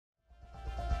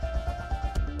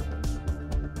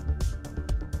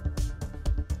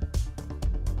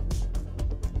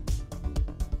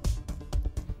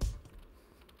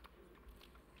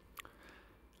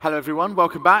Hello everyone,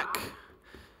 welcome back.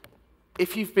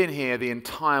 If you've been here the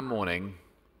entire morning,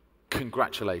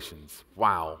 congratulations.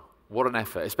 Wow, what an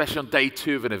effort, especially on day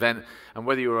 2 of an event, and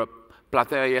whether you were at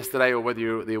Platea yesterday or whether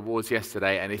you were at the awards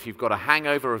yesterday, and if you've got a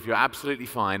hangover or if you're absolutely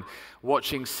fine,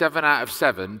 watching 7 out of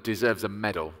 7 deserves a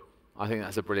medal. I think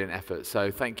that's a brilliant effort, so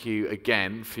thank you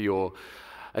again for your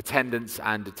attendance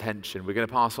and attention. We're going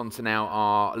to pass on to now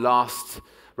our last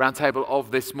roundtable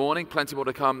of this morning. Plenty more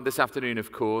to come this afternoon,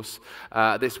 of course.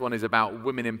 This one is about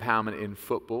women empowerment in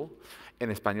football.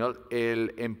 En español, el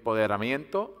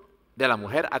empoderamiento de la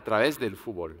mujer a través del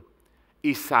fútbol.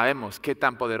 Y sabemos qué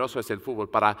tan poderoso es el fútbol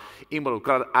para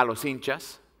involucrar a los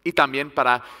hinchas y también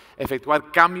para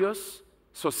efectuar cambios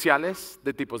sociales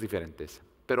de tipos diferentes.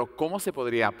 Pero ¿cómo se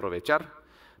podría aprovechar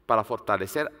para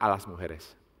fortalecer a las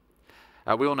mujeres?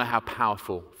 We all know how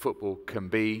powerful football can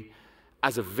be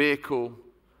as a vehicle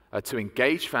to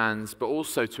engage fans, but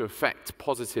also to affect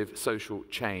positive social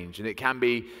change. And it can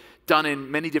be done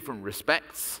in many different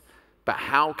respects, but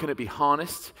how can it be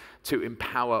harnessed to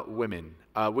empower women?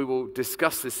 We will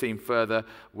discuss this theme further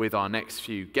with our next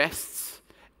few guests.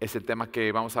 Es el tema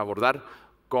que vamos a abordar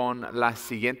con las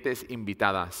siguientes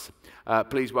invitadas.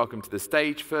 Please welcome to the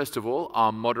stage, first of all,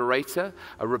 our moderator,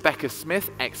 Rebecca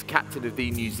Smith, ex-captain of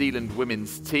the New Zealand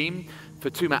women's team,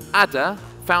 Fatuma Adan,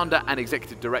 founder and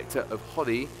executive director of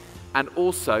HODI, and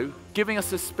also giving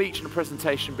us a speech and a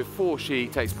presentation before she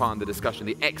takes part in the discussion,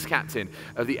 the ex-captain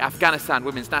of the Afghanistan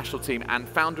women's national team and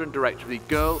founder and director of the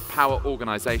Girl Power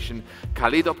organization,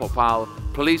 Khalida Popal.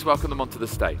 Please welcome them onto the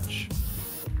stage.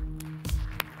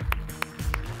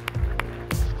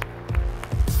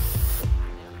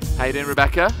 How you doing,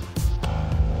 Rebecca?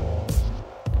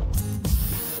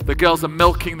 The girls are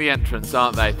milking the entrance,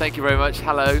 aren't they? Thank you very much.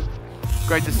 Hello.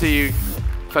 Great to see you,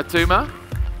 Fatuma.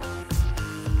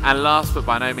 And last but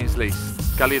by no means least,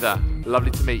 Khalida.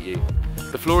 Lovely to meet you.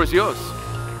 The floor is yours.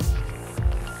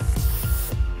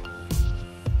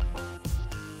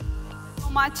 So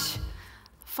much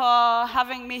for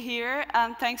having me here,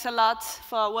 and thanks a lot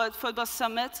for World Football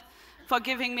Summit for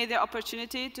giving me the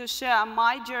opportunity to share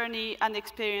my journey and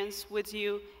experience with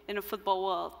you in the football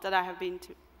world that I have been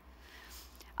to.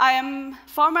 I am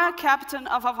former captain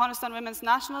of Afghanistan women's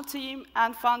national team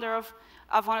and founder of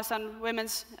Afghanistan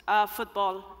women's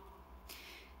football.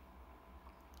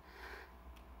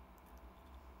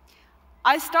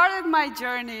 I started my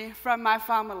journey from my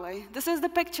family. This is the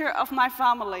picture of my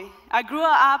family. I grew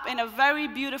up in a very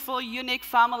beautiful, unique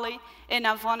family in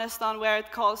Afghanistan, where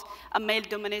it calls a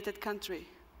male-dominated country.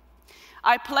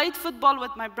 I played football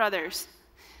with my brothers.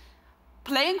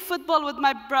 Playing football with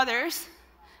my brothers,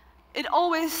 it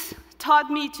always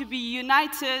taught me to be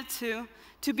united,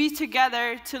 to be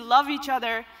together, to love each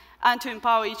other, and to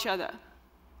empower each other.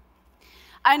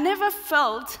 I never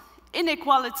felt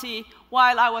inequality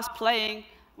while I was playing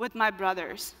with my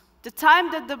brothers. The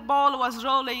time that the ball was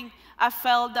rolling, I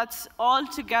felt that all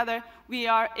together we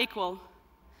are equal.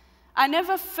 I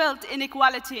never felt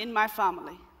inequality in my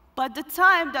family. But the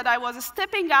time that I was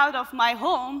stepping out of my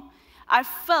home, I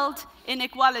felt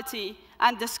inequality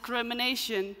and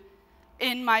discrimination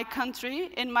in my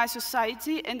country, in my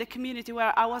society, in the community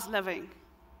where I was living.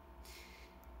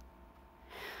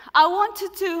 I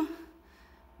wanted to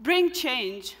bring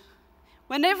change.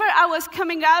 Whenever I was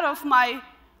coming out of my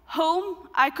home,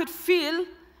 I could feel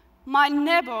my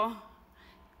neighbor.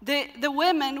 The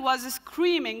woman was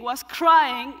screaming, was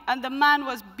crying, and the man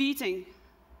was beating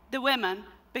the women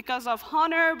because of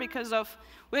honor, because of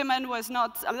women was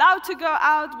not allowed to go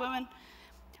out, women.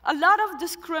 A lot of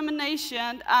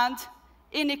discrimination and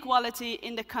inequality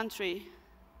in the country.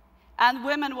 And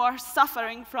women were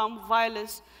suffering from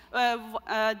violence,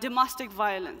 domestic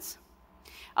violence.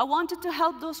 I wanted to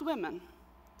help those women.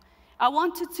 I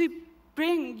wanted to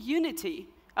bring unity.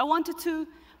 I wanted to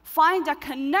find a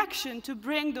connection to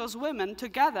bring those women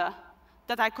together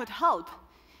that I could help.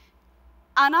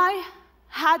 And I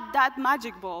had that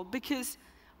magic ball because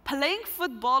playing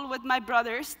football with my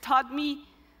brothers taught me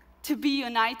to be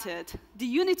united. The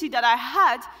unity that I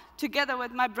had together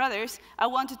with my brothers, I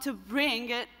wanted to bring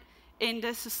it in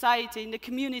the society, in the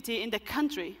community, in the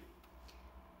country.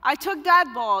 I took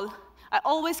that ball. I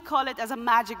always call it as a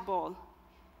magic ball.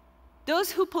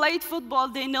 Those who played football,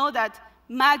 they know that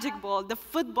magic ball, the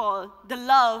football, the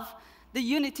love, the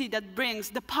unity that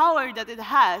brings, the power that it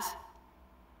has.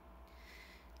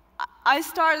 I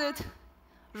started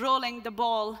rolling the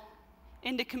ball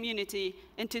in the community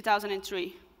in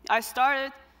 2003. I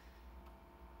started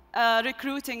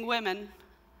recruiting women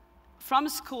from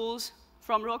schools,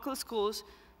 from local schools,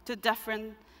 to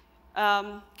different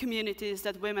communities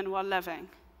that women were living.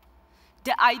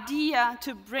 The idea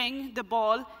to bring the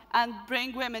ball and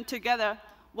bring women together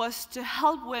was to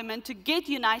help women to get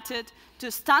united,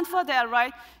 to stand for their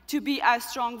right, to be a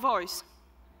strong voice.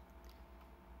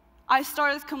 I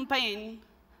started campaign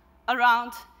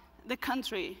around the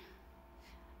country,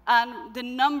 and the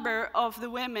number of the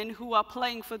women who are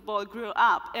playing football grew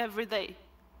up every day.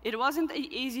 It wasn't an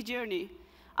easy journey.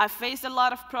 I faced a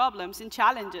lot of problems and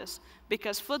challenges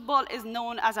because football is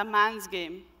known as a man's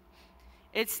game.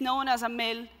 It's known as a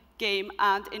male game,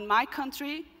 and in my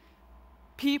country,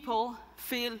 people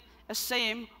feel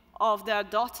ashamed of their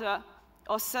daughter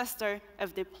or sister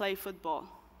if they play football.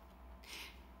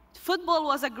 Football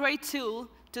was a great tool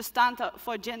to stand up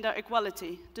for gender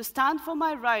equality, to stand for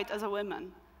my right as a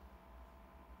woman,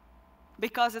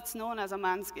 because it's known as a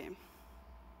man's game.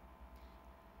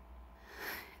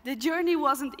 The journey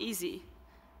wasn't easy.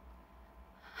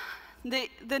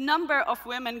 The number of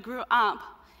women grew up,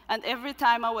 and every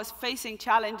time I was facing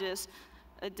challenges,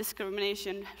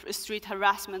 discrimination, street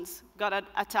harassments, got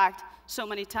attacked so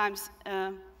many times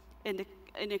in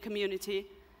the community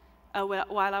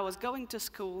while I was going to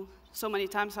school. So many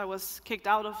times I was kicked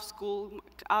out of school,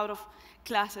 out of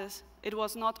classes. It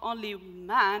was not only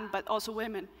men, but also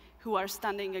women who are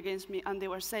standing against me, and they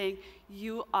were saying,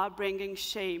 you are bringing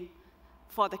shame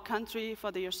for the country,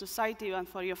 for your society, and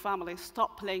for your family.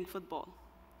 Stop playing football.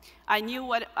 I knew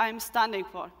what I'm standing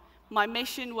for. My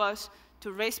mission was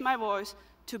to raise my voice,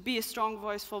 to be a strong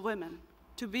voice for women,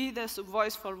 to be this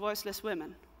voice for voiceless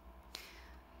women.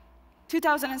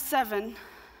 2007,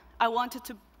 I wanted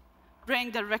to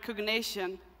bring the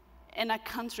recognition in a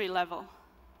country level.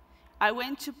 I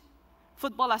went to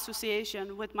Football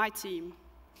Association with my team,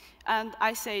 and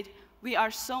I said, we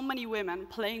are so many women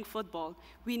playing football.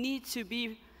 We need to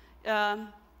be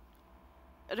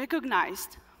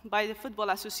recognized by the Football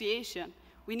Association.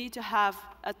 We need to have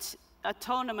a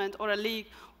tournament or a league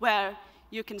where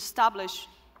you can establish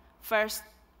first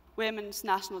women's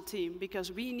national team,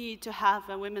 because we need to have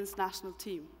a women's national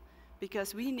team,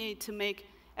 because we need to make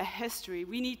a history.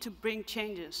 We need to bring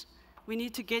changes. We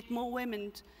need to get more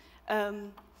women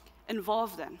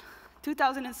involved in.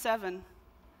 2007,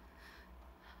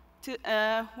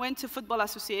 went to Football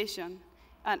Association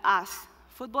and asked.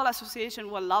 Football Association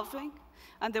were laughing,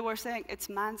 and they were saying, it's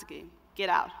man's game, get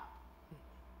out.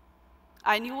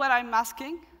 I knew what I'm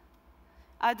asking.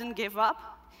 I didn't give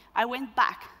up. I went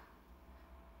back.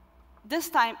 This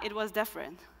time, it was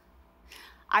different.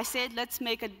 I said, let's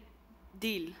make a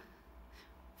deal.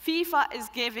 FIFA is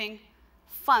giving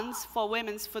funds for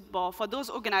women's football, for those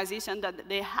organizations that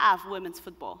they have women's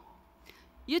football.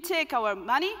 You take our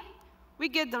money, we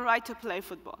get the right to play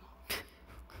football.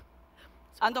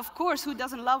 And of course, who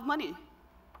doesn't love money?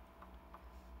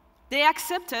 They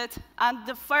accepted, and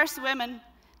the first women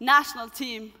national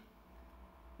team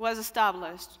was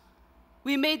established.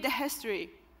 We made the history.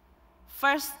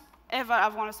 First ever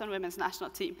Afghanistan women's national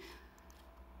team.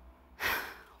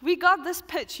 We got this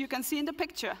pitch, you can see in the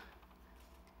picture.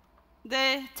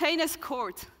 The tennis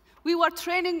court. We were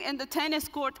training in the tennis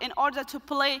court in order to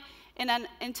play in an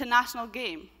international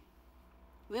game.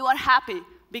 We were happy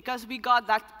because we got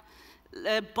that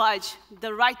badge,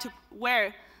 the right to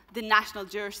wear the national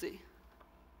jersey.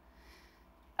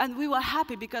 And we were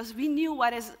happy because we knew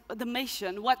what is the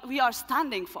mission, what we are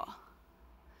standing for.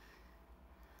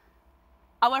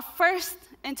 Our first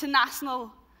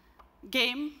international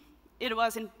game,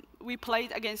 we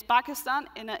played against Pakistan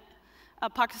in a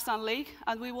Pakistan league,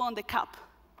 and we won the cup.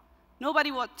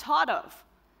 Nobody was thought of.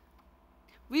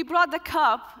 We brought the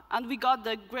cup, and we got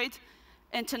the great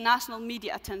international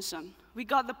media attention. We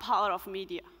got the power of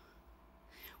media.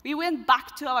 We went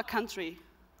back to our country.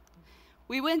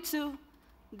 We went to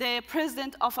the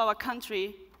president of our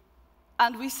country,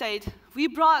 and we said, we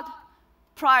brought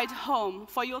pride home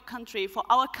for your country, for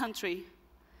our country.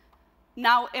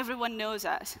 Now everyone knows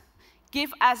us.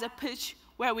 Give us a pitch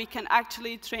where we can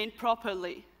actually train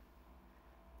properly.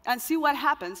 And see what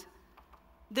happens.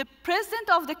 The president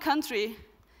of the country,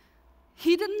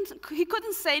 he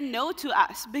couldn't say no to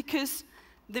us because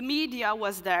the media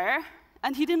was there,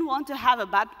 and he didn't want to have a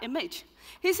bad image.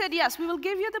 He said, yes, we will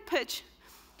give you the pitch.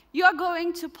 You are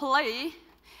going to play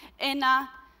in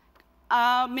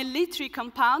a military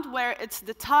compound where it's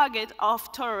the target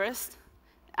of terrorists,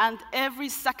 and every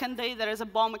second day there is a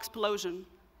bomb explosion.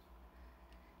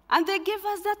 And they give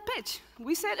us that pitch.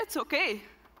 We said, it's okay.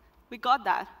 We got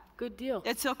that. Good deal.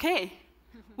 It's okay.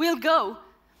 We'll go.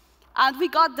 And we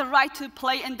got the right to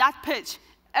play in that pitch.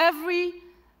 Every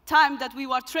time that we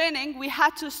were training, we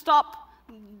had to stop.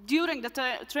 During the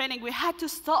training, we had to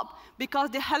stop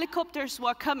because the helicopters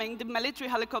were coming, the military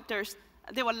helicopters,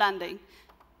 they were landing.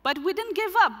 But we didn't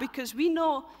give up because we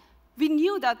know we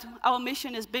knew that our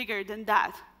mission is bigger than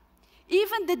that.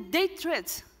 Even the death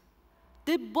threats,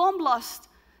 the bomb blast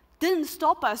didn't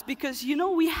stop us because, you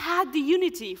know, we had the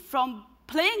unity from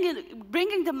playing,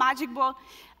 bringing the magic ball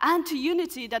and to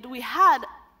unity that we had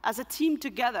as a team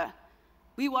together.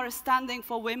 We were standing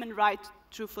for women's rights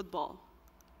through football.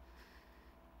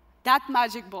 That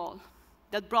magic ball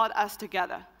that brought us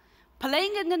together.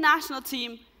 Playing in the national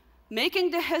team,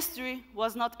 making the history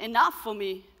was not enough for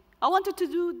me. I wanted to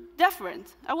do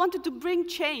different. I wanted to bring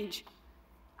change.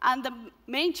 And the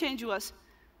main change was,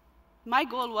 my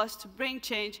goal was to bring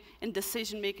change in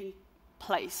decision-making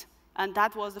place. And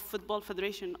that was the Football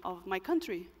Federation of my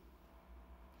country.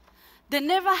 They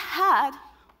never had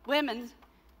women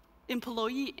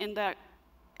employee in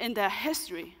their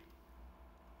history.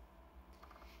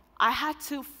 I had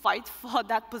to fight for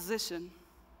that position.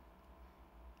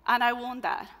 And I won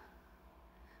that.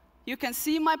 You can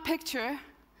see my picture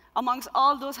amongst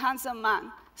all those handsome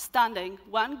men standing,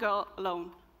 one girl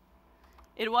alone.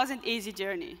 It wasn't an easy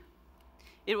journey.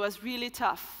 It was really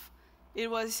tough. It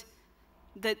was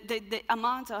the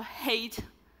amount of hate,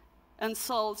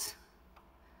 insults,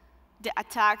 the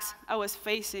attacks I was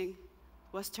facing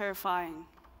was terrifying.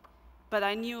 But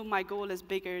I knew my goal is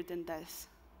bigger than this.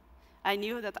 I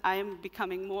knew that I am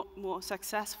becoming more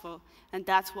successful, and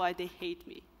that's why they hate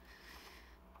me.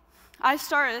 I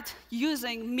started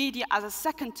using media as a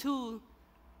second tool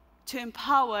to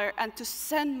empower and to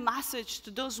send message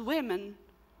to those women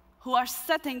who are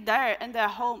sitting there in their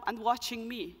home and watching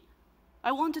me.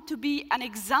 I wanted to be an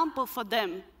example for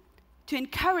them, to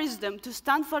encourage them to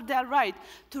stand for their right,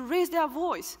 to raise their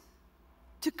voice,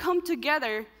 to come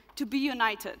together, to be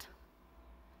united.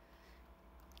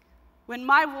 When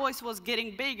my voice was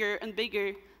getting bigger and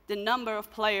bigger, the number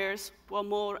of players were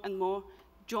more and more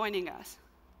joining us.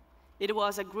 It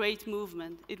was a great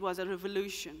movement. It was a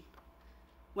revolution.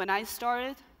 When I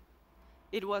started,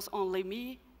 it was only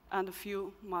me and a few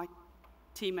of my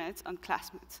teammates and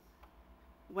classmates.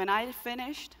 When I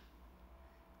finished,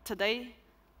 today,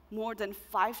 more than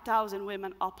 5,000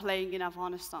 women are playing in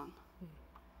Afghanistan.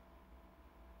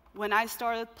 When I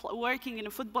started working in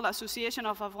the Football Association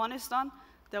of Afghanistan,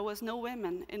 there was no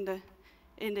women in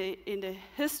the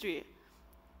history,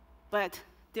 but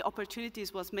the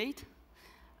opportunities was made,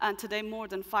 and today more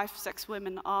than 5-6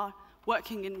 women are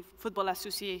working in Football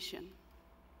Association.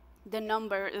 The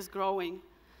number is growing.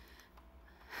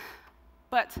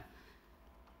 But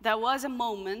there was a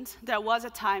moment, there was a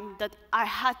time that I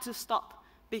had to stop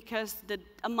because the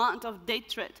amount of death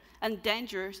threat and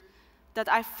dangers that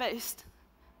I faced,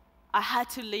 I had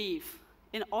to leave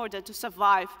in order to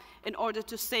survive, in order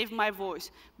to save my voice,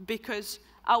 because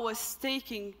I was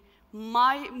taking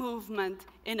my movement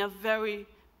in a very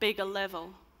bigger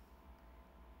level.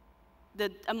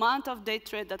 The amount of death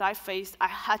threat that I faced, I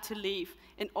had to leave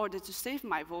in order to save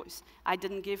my voice. I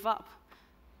didn't give up.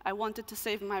 I wanted to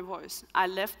save my voice. I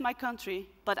left my country,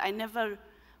 but I never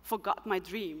forgot my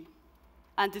dream.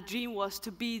 And the dream was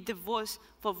to be the voice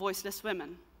for voiceless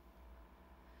women.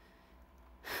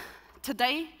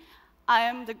 Today, I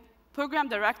am the program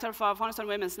director for Afghanistan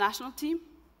Women's National Team.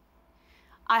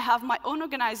 I have my own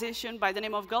organization by the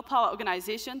name of Girl Power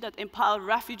Organization that empowers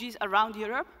refugees around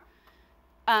Europe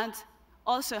and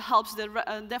also helps the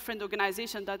different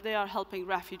organizations that they are helping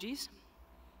refugees.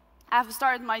 I've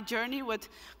started my journey with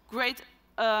great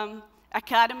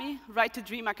academy, Right to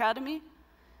Dream Academy.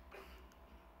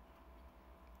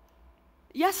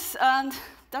 Yes, and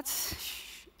that's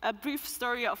a brief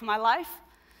story of my life.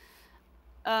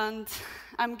 And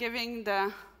I'm giving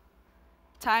the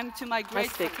time to my great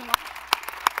Fatuma.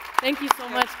 Thank you so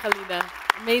much, Khalida.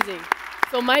 Amazing.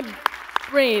 So my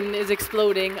brain is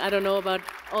exploding. I don't know about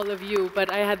all of you,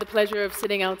 but I had the pleasure of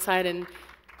sitting outside and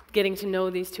getting to know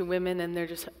these two women, and they're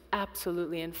just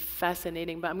absolutely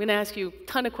fascinating. But I'm going to ask you a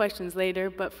ton of questions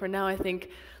later, but for now I think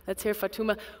let's hear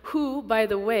Fatuma, who, by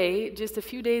the way, just a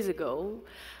few days ago,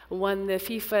 won the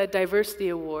FIFA Diversity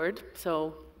Award.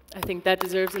 So I think that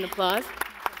deserves an applause.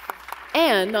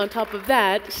 And on top of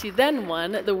that, she then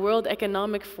won the World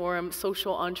Economic Forum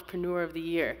Social Entrepreneur of the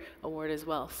Year award as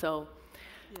well. So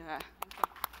Yeah.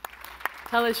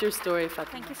 tell us your story,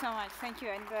 Fatuma. Thank you so much. Thank you.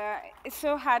 And it's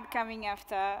so hard coming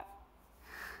after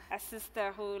a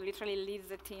sister who literally leads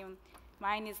the team.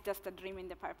 Mine is just a dream in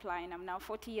the pipeline. I'm now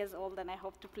 40 years old, and I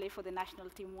hope to play for the national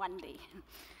team one day.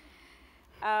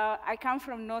 I come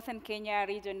from northern Kenya, a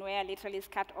region where literally is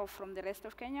cut off from the rest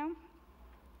of Kenya.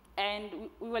 And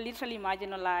we were literally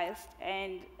marginalized.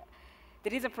 And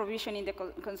there is a provision in the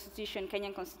constitution,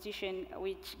 Kenyan constitution,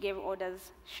 which gave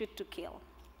orders shoot to kill.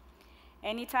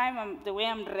 Anytime the way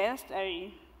I'm dressed,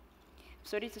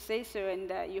 sorry to say so,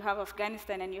 and you have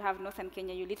Afghanistan and you have northern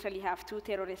Kenya, you literally have two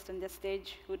terrorists on the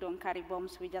stage who don't carry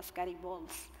bombs, we just carry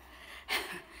balls.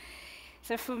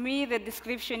 So for me, the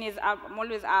description is, I'm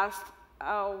always asked,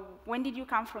 when did you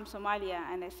come from Somalia?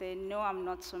 And I say, no, I'm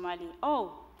not Somali.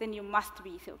 Oh, then you must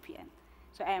be Ethiopian.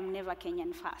 So I am never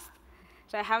Kenyan first.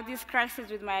 So I have this crisis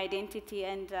with my identity,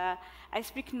 and I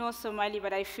speak no Somali,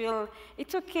 but I feel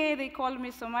it's okay, they call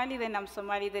me Somali, then I'm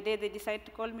Somali. The day they decide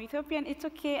to call me Ethiopian, it's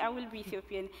okay, I will be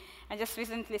Ethiopian. And just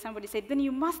recently somebody said, then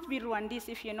you must be Rwandese.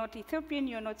 If you're not Ethiopian,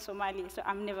 you're not Somali. So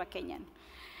I'm never Kenyan.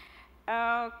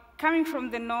 Coming from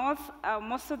the north,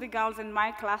 most of the girls in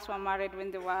my class were married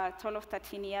when they were 12 or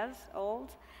 13 years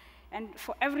old. And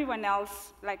for everyone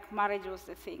else, like, marriage was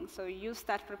the thing. So you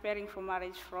start preparing for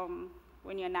marriage from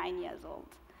when you're 9 years old.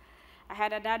 I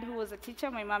had a dad who was a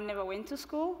teacher. My mom never went to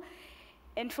school.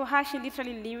 And for her, she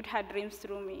literally lived her dreams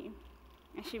through me.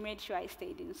 And she made sure I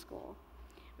stayed in school.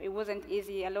 It wasn't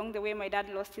easy. Along the way, my dad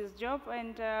lost his job,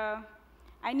 and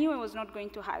I knew I was not going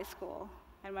to high school.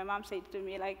 And my mom said to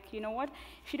me, like, you know what?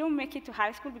 If you don't make it to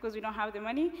high school because we don't have the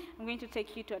money, I'm going to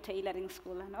take you to a tailoring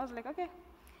school. And I was like, okay,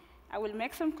 I will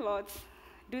make some clothes,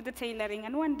 do the tailoring,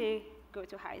 and one day go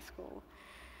to high school.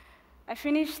 I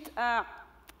finished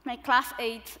my class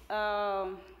 8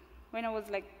 when I was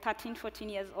like 13, 14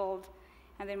 years old,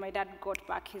 and then my dad got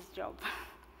back his job.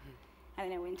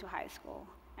 And then I went to high school.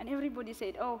 And everybody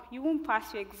said, oh, you won't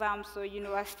pass your exams, so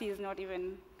university is not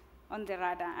even on the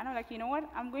radar. And I'm like, you know what?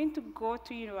 I'm going to go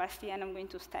to university and I'm going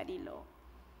to study law.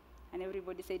 And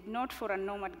everybody said, not for a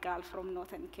nomad girl from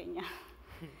northern Kenya.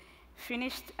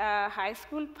 Finished high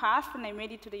school, passed, and I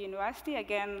made it to the university.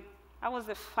 Again, I was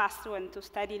the first one to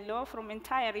study law from the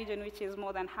entire region, which is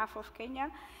more than half of Kenya.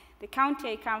 The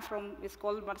county I come from is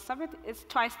called Marsabit. It's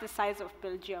twice the size of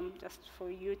Belgium, just for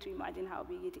you to imagine how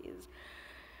big it is.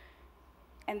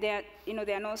 And there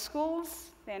are no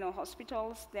schools, there are no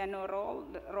hospitals, there are no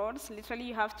roads. Literally,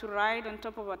 you have to ride on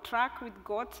top of a truck with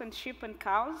goats and sheep and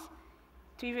cows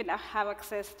to even have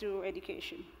access to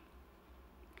education.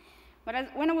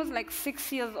 But when I was like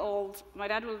 6 years old, my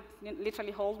dad would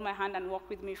literally hold my hand and walk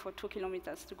with me for 2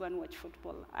 kilometers to go and watch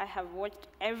football. I have watched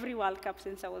every World Cup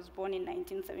since I was born in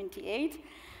 1978.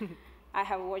 I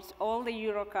have watched all the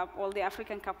Euro Cup, all the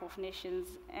African Cup of Nations,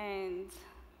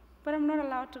 but I'm not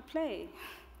allowed to play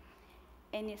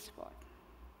any sport.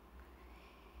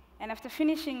 And after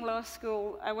finishing law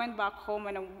school, I went back home,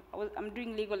 and I'm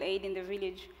doing legal aid in the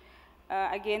village.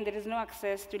 Again, there is no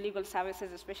access to legal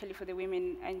services, especially for the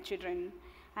women and children.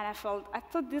 And I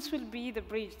thought this will be the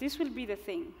bridge, this will be the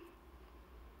thing.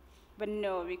 But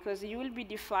no, because you will be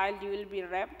defiled, you will be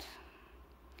raped,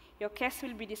 your case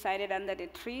will be decided under the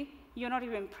tree, you're not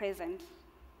even present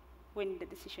when the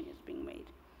decision is being made.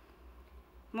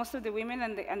 Most of the women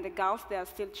and the girls, they are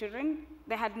still children,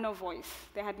 they had no voice,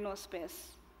 they had no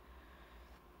space.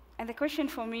 And the question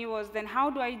for me was, then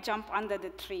how do I jump under the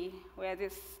tree where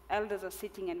these elders are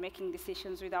sitting and making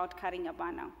decisions without carrying a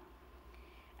banner?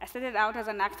 I started out as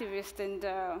an activist,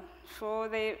 and for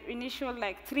the initial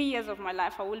 3 years of my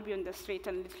life, I will be on the street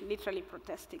and literally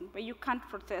protesting. But you can't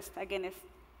protest against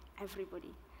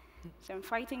everybody. So I'm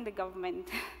fighting the government,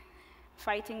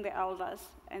 fighting the elders,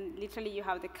 and literally you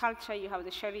have the culture, you have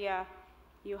the Sharia,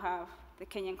 you have the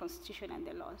Kenyan constitution and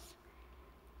the laws.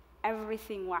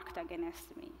 Everything worked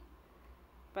against me.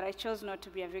 But I chose not to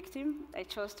be a victim. I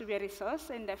chose to be a resource,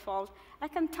 and I felt I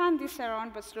can turn this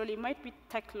around, but slowly it might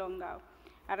take longer.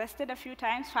 Arrested a few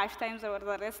times, 5 times I was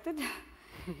arrested.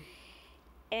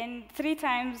 And 3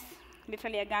 times,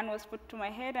 literally a gun was put to my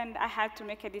head, and I had to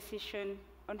make a decision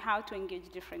on how to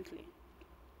engage differently.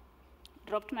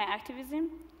 Dropped my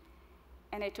activism,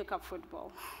 and I took up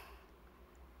football.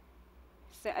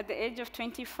 So at the age of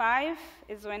 25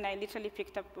 is when I literally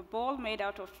picked up a ball made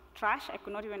out of trash. I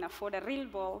could not even afford a real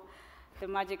ball, the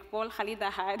magic ball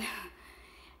Khalida had.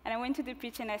 And I went to the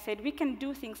pitch and I said, we can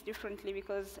do things differently,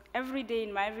 because every day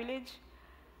in my village,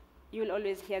 you'll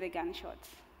always hear the gunshots.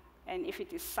 And if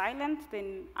it is silent,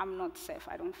 then I'm not safe,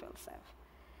 I don't feel safe.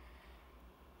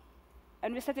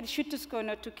 And we started shoot to score,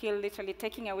 not to kill, literally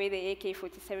taking away the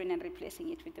AK-47 and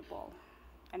replacing it with the ball.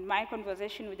 And my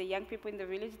conversation with the young people in the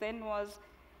village then was,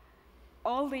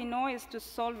 all they know is to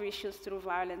solve issues through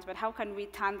violence, but how can we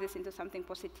turn this into something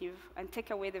positive and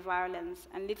take away the violence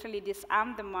and literally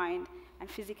disarm the mind and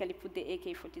physically put the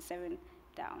AK-47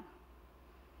 down?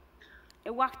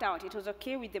 It worked out. It was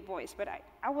okay with the boys, but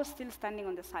I was still standing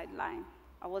on the sideline.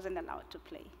 I wasn't allowed to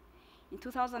play. In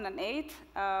 2008,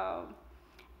 I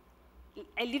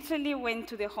literally went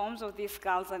to the homes of these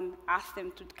girls and asked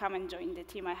them to come and join the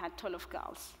team. I had 12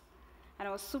 girls. And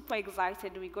I was super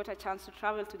excited. We got a chance to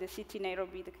travel to the city,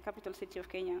 Nairobi, the capital city of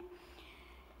Kenya.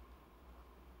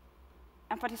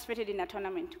 and participated in a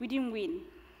tournament. We didn't win.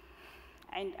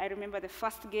 And I remember the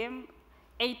first game,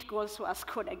 8 goals were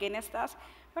scored against us,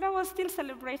 but I was still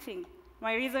celebrating.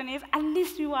 My reason is, at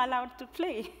least we were allowed to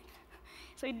play.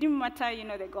 So it didn't matter,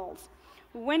 the goals.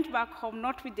 We went back home,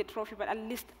 not with the trophy, but at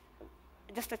least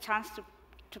just a chance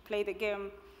to play the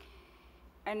game.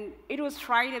 And it was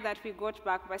Friday that we got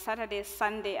back. By Saturday,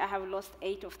 Sunday, I have lost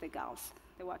 8 of the girls.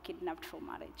 They were kidnapped for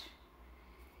marriage.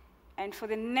 And for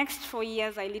the next 4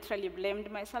 years, I literally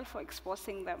blamed myself for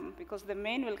exposing them, because the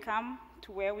men will come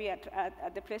to where we are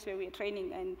at the place where we are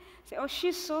training and say, oh,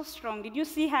 she's so strong. Did you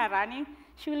see her running?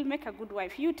 She will make a good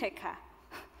wife. You take her.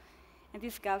 And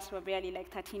these girls were barely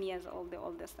like 13 years old, the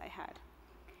oldest I had.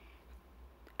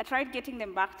 I tried getting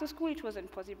them back to school. It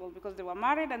wasn't possible because they were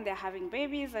married and they're having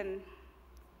babies. And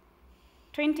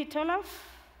 2012,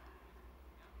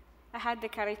 I had the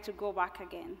courage to go back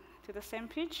again to the same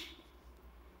pitch,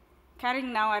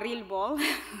 carrying now a real ball,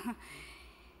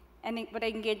 but I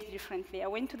engaged differently. I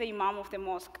went to the imam of the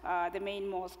mosque, the main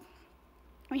mosque.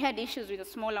 We had issues with a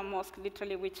smaller mosque,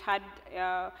 literally, which had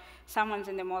someone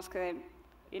in the mosque,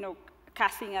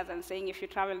 cussing us and saying, if you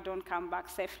travel, don't come back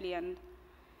safely. And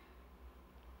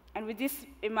with this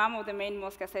imam of the main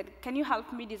mosque, I said, can you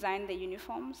help me design the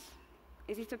uniforms?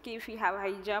 Is it okay if we have a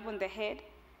hijab on the head?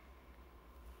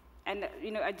 And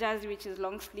a jersey which is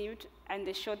long-sleeved, and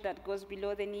the shirt that goes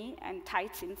below the knee and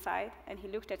tights inside. And he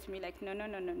looked at me like, no,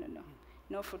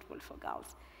 no football for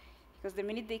girls. Because the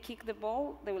minute they kick the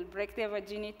ball, they will break their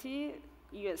virginity.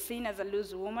 You are seen as a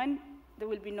loose woman. There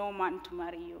will be no man to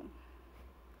marry you.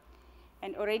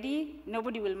 And already,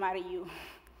 nobody will marry you.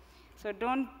 So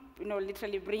don't,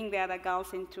 literally bring the other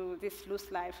girls into this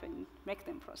loose life and make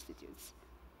them prostitutes.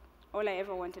 All I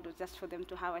ever wanted was just for them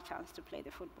to have a chance to play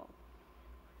the football.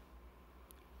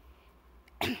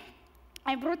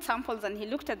 I brought samples, and he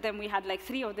looked at them. We had like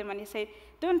 3 of them, and he said,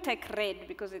 don't take red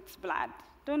because it's blood.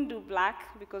 Don't do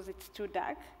black because it's too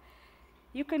dark.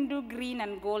 You can do green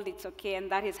and gold, it's okay,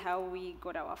 and that is how we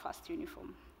got our first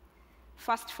uniform.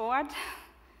 Fast forward,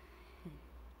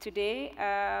 today,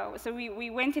 so we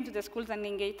went into the schools and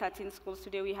engaged 13 schools.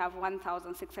 Today we have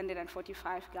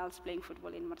 1,645 girls playing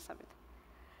football in Marsabit.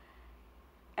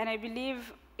 And I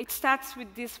believe it starts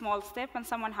with this small step, and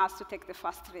someone has to take the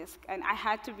first risk. And I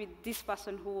had to be this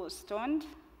person who was stoned,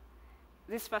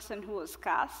 this person who was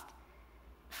cast,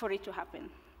 for it to happen.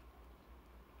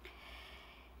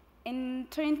 In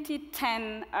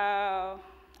 2010,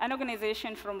 an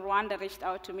organization from Rwanda reached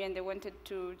out to me, and they wanted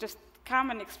to just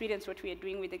come and experience what we are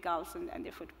doing with the girls and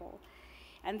the football.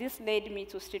 And this led me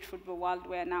to Street Football World,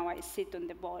 where now I sit on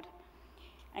the board.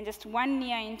 And just 1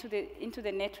 year into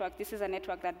the network, this is a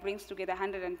network that brings together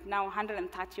now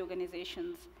 130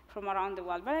 organizations from around the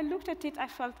world. But I looked at it, I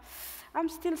felt, I'm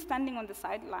still standing on the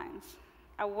sidelines.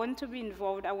 I want to be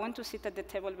involved, I want to sit at the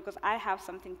table because I have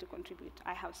something to contribute,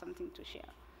 I have something to share.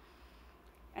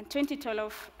 In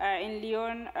 2012, in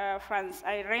Lyon, France,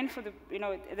 I ran for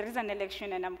there is an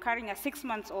election, and I'm carrying a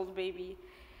 6-month-old baby,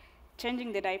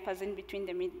 changing the diapers in between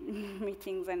the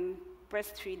meetings, and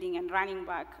breastfeeding and running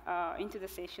back into the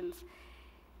sessions,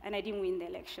 and I didn't win the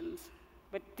elections.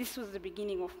 But this was the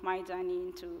beginning of my journey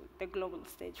into the global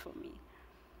stage for me.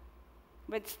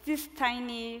 But this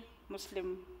tiny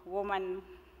Muslim woman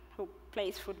who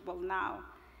plays football now,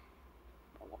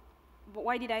 but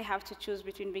why did I have to choose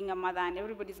between being a mother? And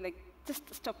everybody's like,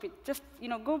 just stop it. Just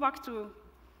go back to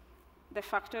the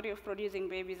factory of producing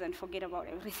babies and forget about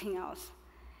everything else.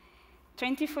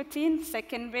 2014,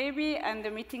 second baby, and the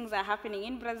meetings are happening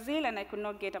in Brazil, and I could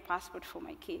not get a passport for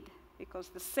my kid, because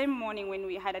the same morning when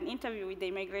we had an interview with the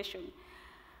immigration,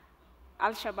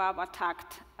 Al-Shabaab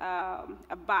attacked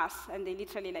a bus, and they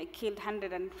literally killed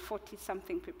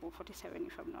 140-something people, 47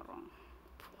 if I'm not wrong.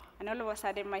 And all of a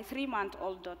sudden, my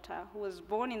 3-month-old daughter, who was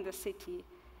born in the city,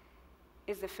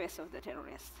 is the face of the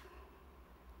terrorist.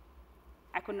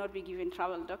 I could not be given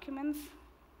travel documents.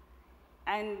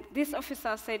 And this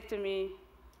officer said to me,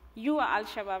 you are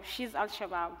Al-Shabaab, she's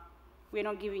Al-Shabaab, we're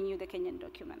not giving you the Kenyan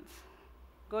documents.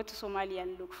 Go to Somalia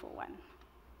and look for one.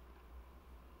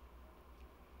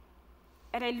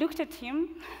 And I looked at him,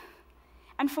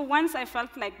 and for once I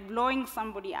felt like blowing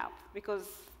somebody up, because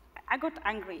I got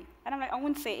angry. And I'm like, I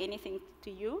won't say anything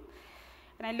to you.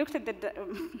 And I looked at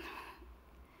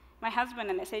my husband,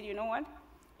 and I said, you know what?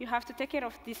 You have to take care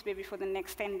of this baby for the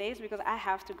next 10 days, because I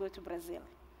have to go to Brazil.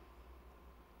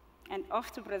 And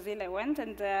off to Brazil I went,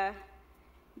 and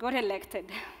got elected.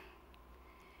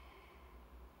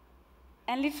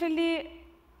 And literally,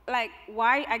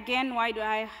 why do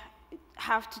I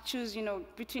have to choose,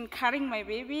 between carrying my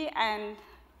baby and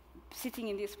sitting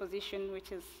in this position,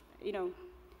 which is,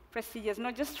 prestigious,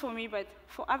 not just for me, but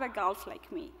for other girls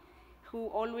like me, who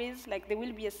always, like, there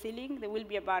will be a ceiling, there will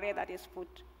be a barrier that is put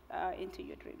into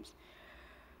your dreams.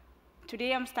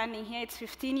 Today I'm standing here, it's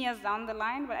 15 years down the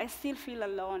line, but I still feel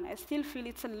alone. I still feel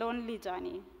it's a lonely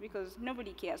journey because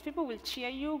nobody cares. People will cheer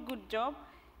you, good job,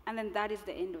 and then that is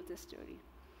the end of the story.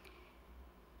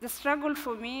 The struggle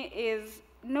for me is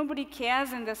nobody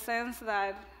cares in the sense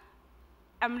that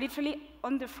I'm literally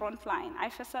on the front line. I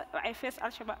face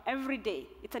Al-Shabaab every day.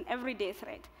 It's an everyday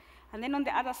threat. And then on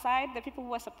the other side, the people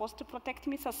who are supposed to protect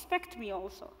me suspect me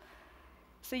also.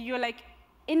 So you're like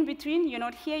in between, you're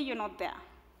not here, you're not there.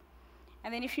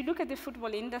 And then if you look at the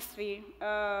football industry,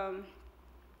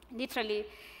 literally,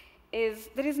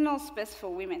 there is no space for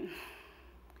women.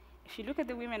 If you look at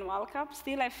the Women World Cup,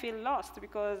 still I feel lost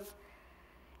because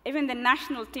even the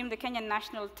national team, the Kenyan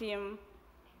national team,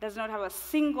 does not have a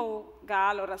single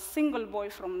girl or a single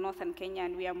boy from northern Kenya,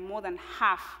 and we are more than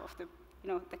half of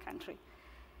the country.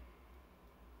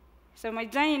 So my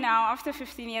journey now, after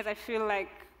 15 years, I feel like,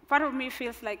 part of me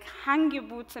feels like, hang your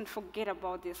boots and forget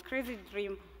about this crazy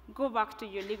dream. Go back to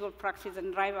your legal practice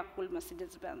and drive a cool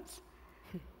Mercedes-Benz,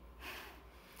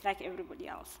 like everybody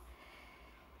else.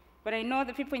 But I know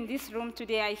the people in this room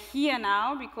today are here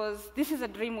now because this is a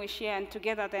dream we share, and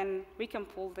together then we can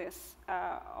pull this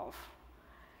off.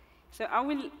 So I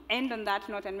will end on that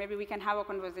note, and maybe we can have a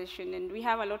conversation. And we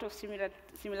have a lot of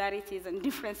similarities and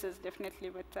differences, definitely,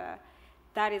 but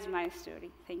that is my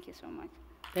story. Thank you so much.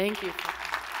 Thank you.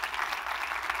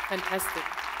 Fantastic.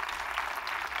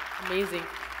 Amazing.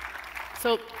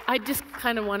 So I just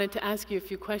kind of wanted to ask you a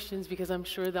few questions because I'm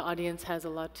sure the audience has a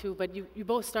lot too, but you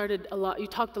both started a lot, you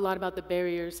talked a lot about the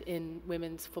barriers in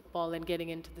women's football and getting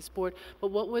into the sport, but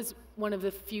what was one of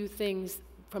the few things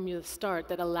from the start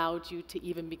that allowed you to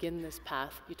even begin this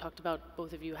path? You talked about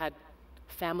both of you had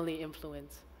family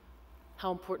influence.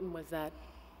 How important was that?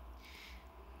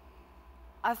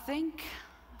 I think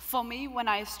for me, when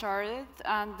I started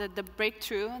and the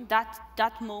breakthrough,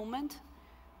 that moment,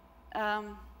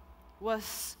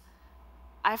 was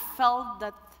I felt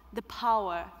that the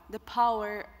power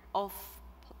of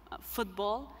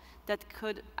football that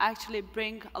could actually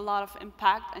bring a lot of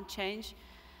impact and change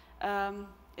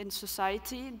in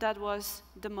society. That was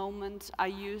the moment I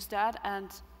used that, and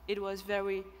it was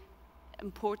very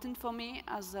important for me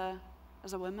as a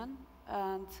woman,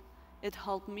 and it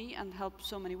helped me and helped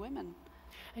so many women.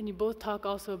 And you both talk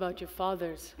also about your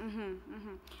fathers,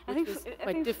 which was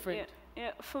quite different.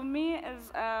 Yeah, for me,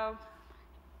 as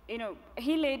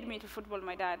he led me to football,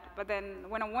 my dad, but then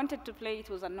when I wanted to play, it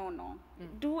was a no-no.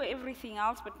 Do everything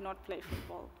else, but not play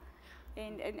football.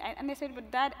 And I said,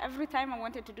 but Dad, every time I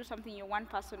wanted to do something, you're one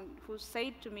person who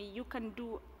said to me, you can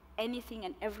do anything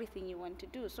and everything you want to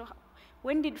do. So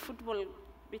when did football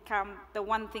become the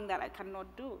one thing that I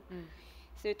cannot do?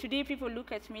 So today people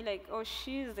look at me like, oh,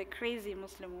 she's a crazy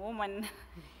Muslim woman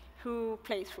who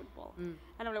plays football. And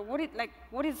I'm like,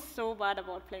 what is so bad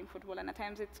about playing football? And at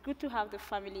times it's good to have the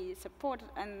family support,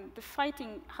 and the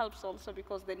fighting helps also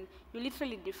because then you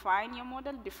literally define your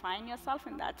model, define yourself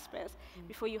in that space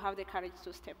before you have the courage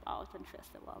to step out and face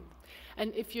the world.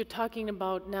 And if you're talking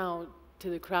about now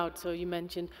to the crowd, so you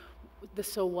mentioned the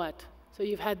so what. So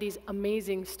you've had these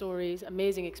amazing stories,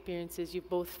 amazing experiences. You've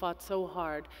both fought so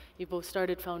hard. You've both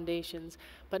started foundations.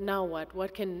 But now what?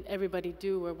 What can everybody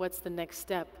do, or what's the next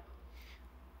step?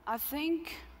 I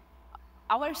think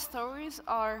our stories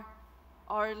are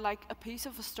like a piece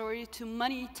of a story to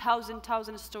many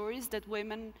thousand stories that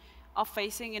women are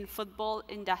facing in football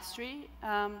industry.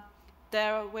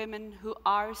 There are women who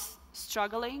are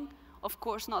struggling. Of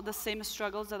course, not the same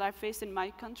struggles that I faced in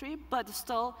my country, but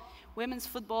still, women's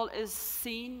football is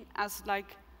seen as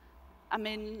like, I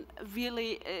mean,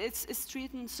 really, it's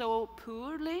treated so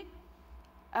poorly,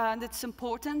 and it's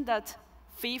important that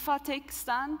FIFA takes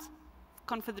stand,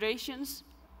 confederations,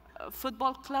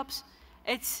 football clubs.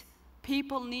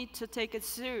 People need to take it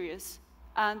serious,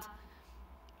 and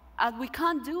we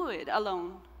can't do it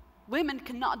alone. Women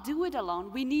cannot do it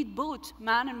alone. We need both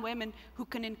men and women who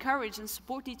can encourage and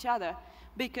support each other,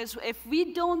 because if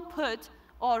we don't put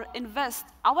or invest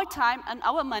our time and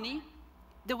our money,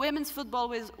 the women's football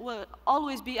will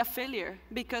always be a failure,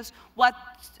 because what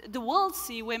the world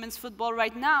sees women's football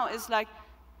right now is like,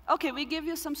 okay, we give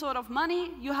you some sort of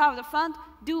money, you have the fund,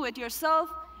 do it yourself,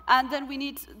 and then we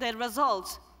need the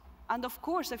results. And of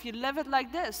course, if you live it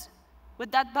like this,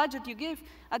 with that budget you give,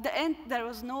 at the end there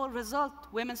was no result.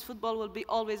 Women's football will be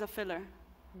always a filler.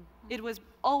 It will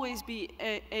always be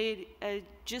a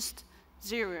just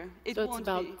zero. It so won't it's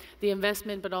about be. the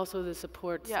investment, but also the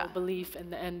support, Yeah. so belief,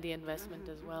 and the investment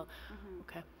as well.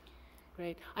 Okay,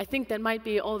 Great. I think that might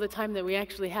be all the time that we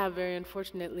actually have, very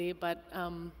unfortunately, but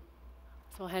so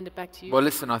I'll hand it back to you. Well,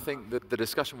 listen, I think that the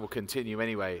discussion will continue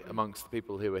anyway amongst the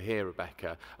people who are here,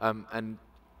 Rebecca. And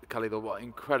Khalida, what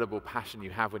incredible passion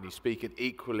you have when you speak, and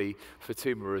equally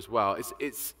Fatuma as well.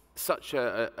 It's such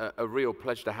a real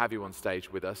pleasure to have you on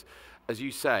stage with us. As you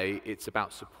say, it's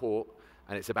about support,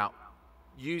 and it's about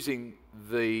using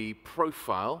the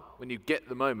profile when you get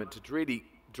the moment to really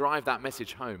drive that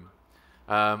message home.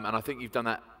 And I think you've done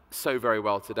that so very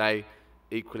well today.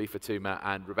 Equally, Fatuma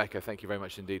and Rebecca, thank you very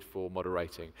much indeed for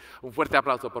moderating. Un fuerte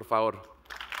aplauso, por favor,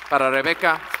 para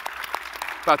Rebecca,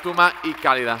 Fatuma y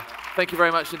Khalida. Thank you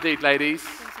very much indeed, ladies.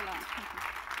 Thanks a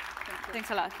lot.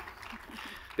 Thanks a lot.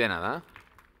 De nada.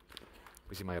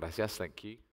 Muchísimas gracias. Thank you.